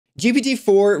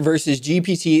GPT-4 versus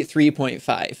GPT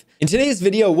 3.5. In today's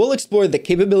video, we'll explore the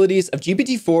capabilities of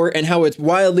GPT-4 and how it's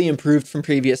wildly improved from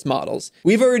previous models.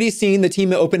 We've already seen the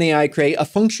team at OpenAI create a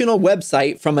functional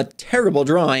website from a terrible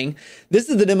drawing. This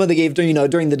is the demo they gave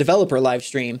during the developer live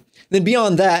stream. Then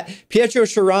beyond that, Pietro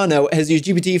Sciarrano has used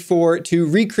GPT-4 to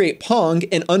recreate Pong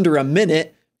in under a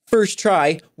minute, first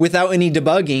try, without any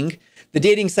debugging. The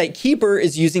dating site Keeper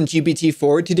is using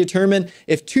GPT-4 to determine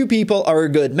if two people are a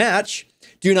good match.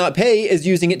 Do Not Pay is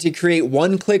using it to create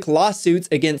one-click lawsuits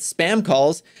against spam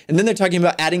calls, and then they're talking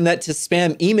about adding that to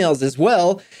spam emails as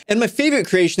well. And my favorite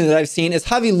creation that I've seen is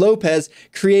Javi Lopez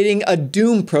creating a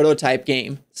Doom prototype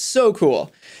game. So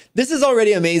cool. This is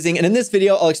already amazing, and in this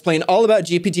video, I'll explain all about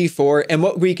GPT-4 and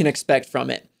what we can expect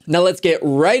from it. Now let's get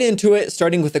right into it,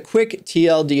 starting with a quick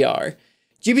TLDR.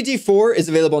 GPT-4 is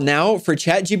available now for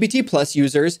ChatGPT Plus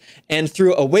users and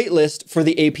through a waitlist for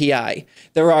the API.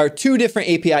 There are two different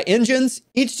API engines,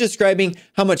 each describing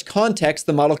how much context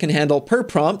the model can handle per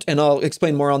prompt, and I'll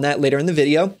explain more on that later in the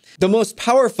video. The most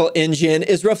powerful engine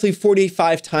is roughly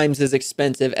 45 times as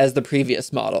expensive as the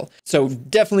previous model, so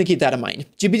definitely keep that in mind.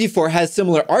 GPT-4 has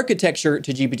similar architecture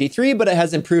to GPT-3, but it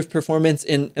has improved performance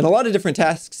in a lot of different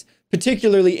tasks,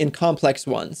 particularly in complex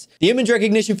ones. The image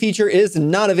recognition feature is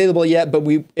not available yet, but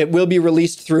it will be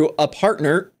released through a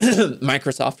partner,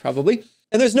 Microsoft probably.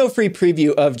 And there's no free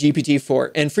preview of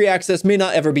GPT-4, and free access may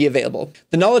not ever be available.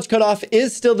 The knowledge cutoff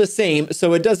is still the same,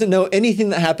 so it doesn't know anything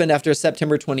that happened after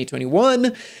September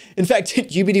 2021. In fact,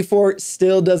 GPT-4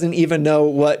 still doesn't even know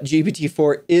what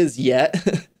GPT-4 is yet.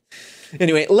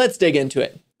 Anyway, let's dig into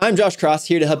it. I'm Josh Cross,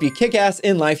 here to help you kick ass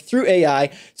in life through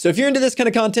AI. So if you're into this kind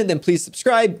of content, then please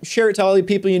subscribe, share it to all the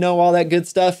people you know, all that good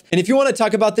stuff. And if you want to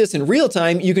talk about this in real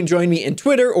time, you can join me in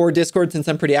Twitter or Discord, since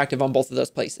I'm pretty active on both of those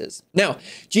places. Now,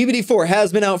 GPT-4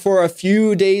 has been out for a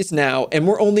few days now, and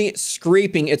we're only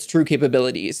scraping its true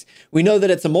capabilities. We know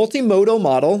that it's a multimodal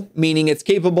model, meaning it's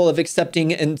capable of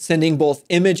accepting and sending both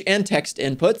image and text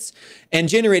inputs, and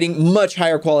generating much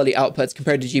higher quality outputs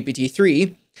compared to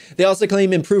GPT-3. They also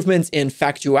claim improvements in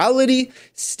factuality,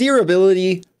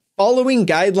 steerability, following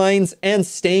guidelines, and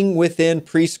staying within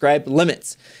prescribed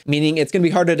limits, meaning it's going to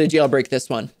be harder to jailbreak this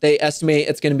one. They estimate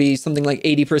it's going to be something like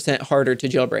 80% harder to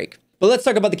jailbreak. But let's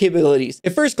talk about the capabilities.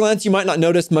 At first glance, you might not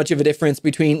notice much of a difference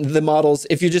between the models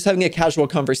if you're just having a casual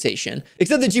conversation,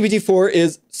 except that GPT-4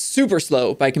 is super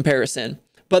slow by comparison.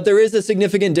 But there is a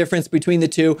significant difference between the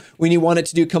two when you want it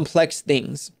to do complex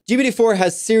things. GPT-4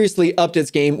 has seriously upped its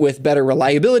game with better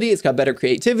reliability, it's got better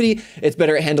creativity, it's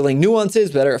better at handling nuances,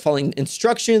 better at following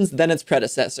instructions than its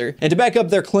predecessor. And to back up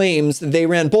their claims, they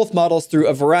ran both models through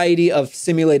a variety of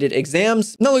simulated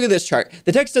exams. Now look at this chart.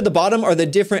 The text at the bottom are the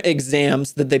different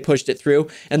exams that they pushed it through,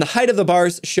 and the height of the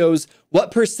bars shows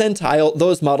what percentile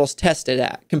those models tested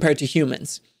at compared to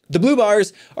humans. The blue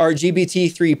bars are GPT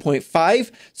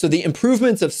 3.5, so the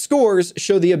improvements of scores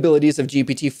show the abilities of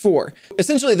GPT-4.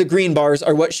 Essentially, the green bars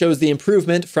are what shows the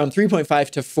improvement from 3.5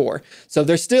 to 4. So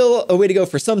there's still a way to go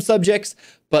for some subjects,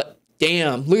 but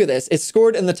damn, look at this. It's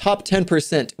scored in the top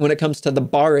 10% when it comes to the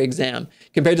bar exam,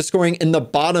 compared to scoring in the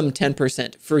bottom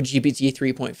 10% for GPT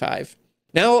 3.5.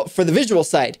 Now, for the visual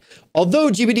side, although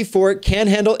GPT-4 can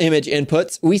handle image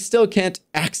inputs, we still can't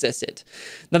access it.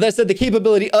 Now, that said, the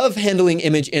capability of handling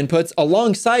image inputs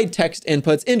alongside text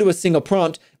inputs into a single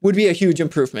prompt would be a huge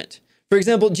improvement. For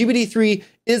example, GPT-3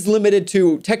 is limited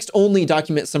to text-only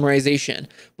document summarization,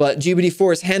 but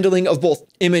GPT-4's handling of both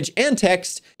image and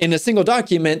text in a single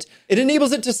document, it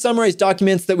enables it to summarize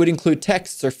documents that would include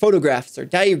texts or photographs or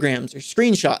diagrams or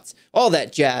screenshots, all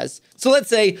that jazz. So let's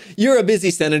say you're a busy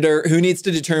senator who needs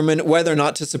to determine whether or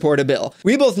not to support a bill.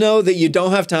 We both know that you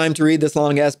don't have time to read this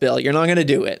long-ass bill. You're not going to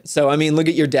do it. So, I mean, look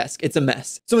at your desk. It's a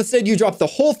mess. So instead, you drop the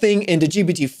whole thing into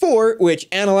GPT-4, which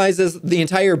analyzes the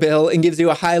entire bill and gives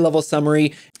you a high-level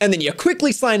summary, and then you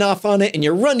quickly sign off on it and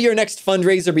you run to your next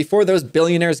fundraiser before those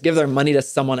billionaires give their money to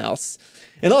someone else.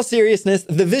 In all seriousness,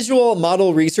 the visual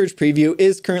model research preview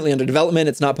is currently under development.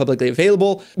 It's not publicly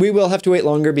available. We will have to wait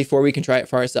longer before we can try it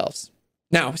for ourselves.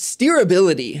 Now,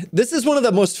 steerability. This is one of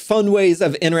the most fun ways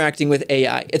of interacting with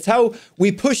AI. It's how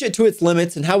we push it to its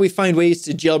limits and how we find ways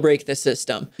to jailbreak the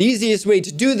system. The easiest way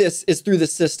to do this is through the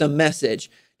system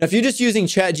message. Now, if you're just using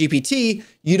ChatGPT,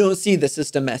 you don't see the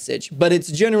system message, but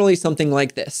it's generally something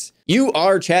like this. You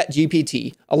are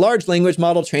ChatGPT, a large language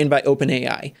model trained by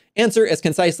OpenAI. Answer as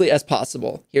concisely as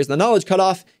possible. Here's the knowledge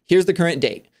cutoff. Here's the current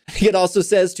date. It also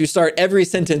says to start every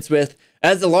sentence with,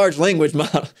 as a large language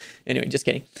model. Anyway, just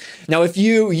kidding. Now, if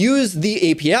you use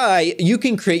the API, you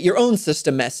can create your own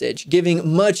system message,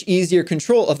 giving much easier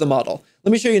control of the model.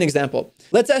 Let me show you an example.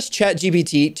 Let's ask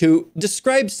ChatGPT to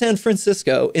describe San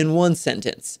Francisco in one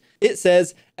sentence. It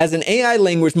says, as an AI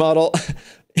language model,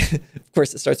 of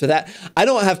course it starts with that, I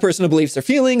don't have personal beliefs or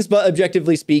feelings, but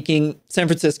objectively speaking, San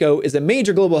Francisco is a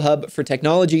major global hub for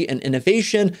technology and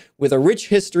innovation with a rich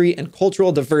history and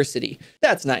cultural diversity.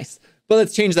 That's nice. But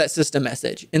let's change that system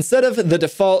message. Instead of the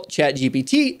default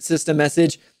ChatGPT system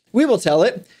message, we will tell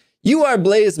it, you are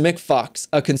Blaze McFox,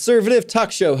 a conservative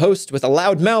talk show host with a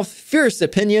loud mouth, fierce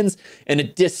opinions, and a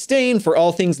disdain for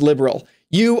all things liberal.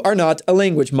 You are not a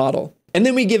language model. And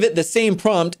then we give it the same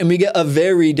prompt and we get a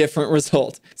very different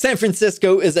result. San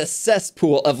Francisco is a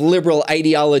cesspool of liberal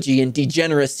ideology and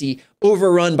degeneracy,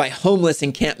 overrun by homeless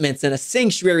encampments and a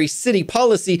sanctuary city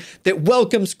policy that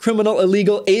welcomes criminal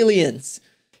illegal aliens.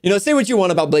 You know, say what you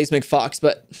want about Blaze McFox,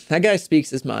 but that guy speaks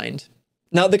his mind.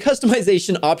 Now, the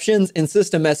customization options in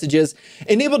system messages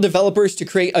enable developers to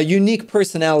create a unique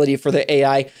personality for the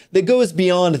AI that goes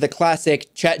beyond the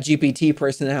classic ChatGPT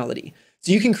personality.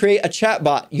 So you can create a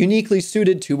chatbot uniquely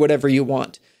suited to whatever you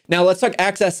want. Now let's talk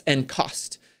access and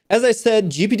cost. As I said,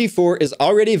 GPT-4 is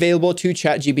already available to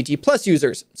ChatGPT Plus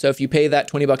users. So if you pay that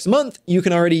 $20 a month, you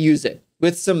can already use it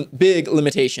with some big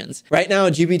limitations. Right now,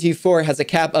 GPT-4 has a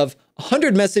cap of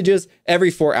 100 messages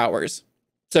every 4 hours.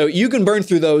 So you can burn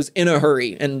through those in a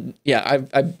hurry. And yeah,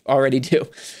 I already do.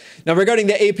 Now, regarding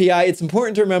the API, it's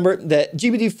important to remember that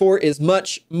GPT-4 is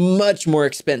much more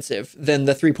expensive than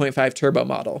the 3.5 turbo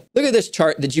model. Look at this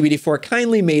chart that GPT-4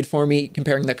 kindly made for me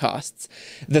comparing the costs.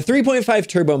 The 3.5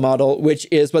 turbo model, which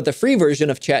is what the free version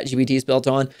of ChatGPT is built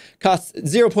on, costs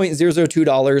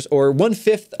 $0.002 or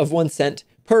 1/5 of 1 cent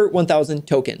per 1,000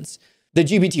 tokens. The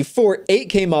GPT-4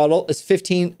 8K model is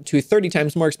 15 to 30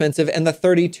 times more expensive, and the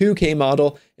 32K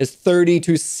model is 30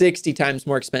 to 60 times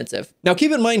more expensive. Now,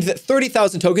 keep in mind that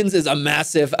 30,000 tokens is a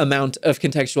massive amount of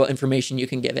contextual information you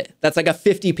can give it. That's like a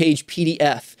 50-page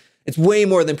PDF. It's way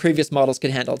more than previous models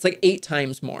can handle. It's like 8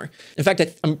 times more. In fact,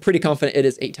 I'm pretty confident it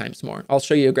is 8 times more. I'll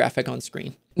show you a graphic on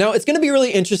screen. Now, it's going to be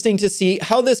really interesting to see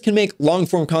how this can make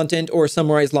long-form content or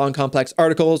summarize long, complex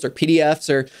articles or PDFs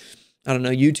or I don't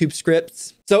know, YouTube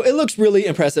scripts. So it looks really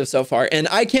impressive so far. And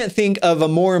I can't think of a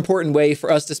more important way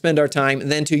for us to spend our time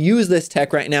than to use this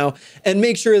tech right now and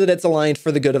make sure that it's aligned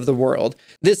for the good of the world.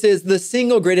 This is the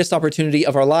single greatest opportunity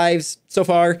of our lives so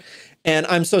far. And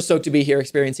I'm so stoked to be here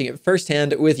experiencing it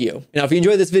firsthand with you. Now, if you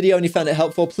enjoyed this video and you found it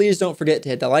helpful, please don't forget to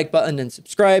hit the like button and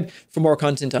subscribe for more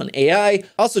content on AI.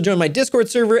 Also join my Discord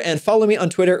server and follow me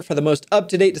on Twitter for the most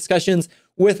up-to-date discussions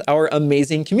with our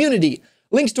amazing community.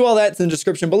 Links to all that's in the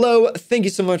description below. Thank you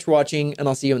so much for watching, and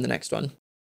I'll see you in the next one.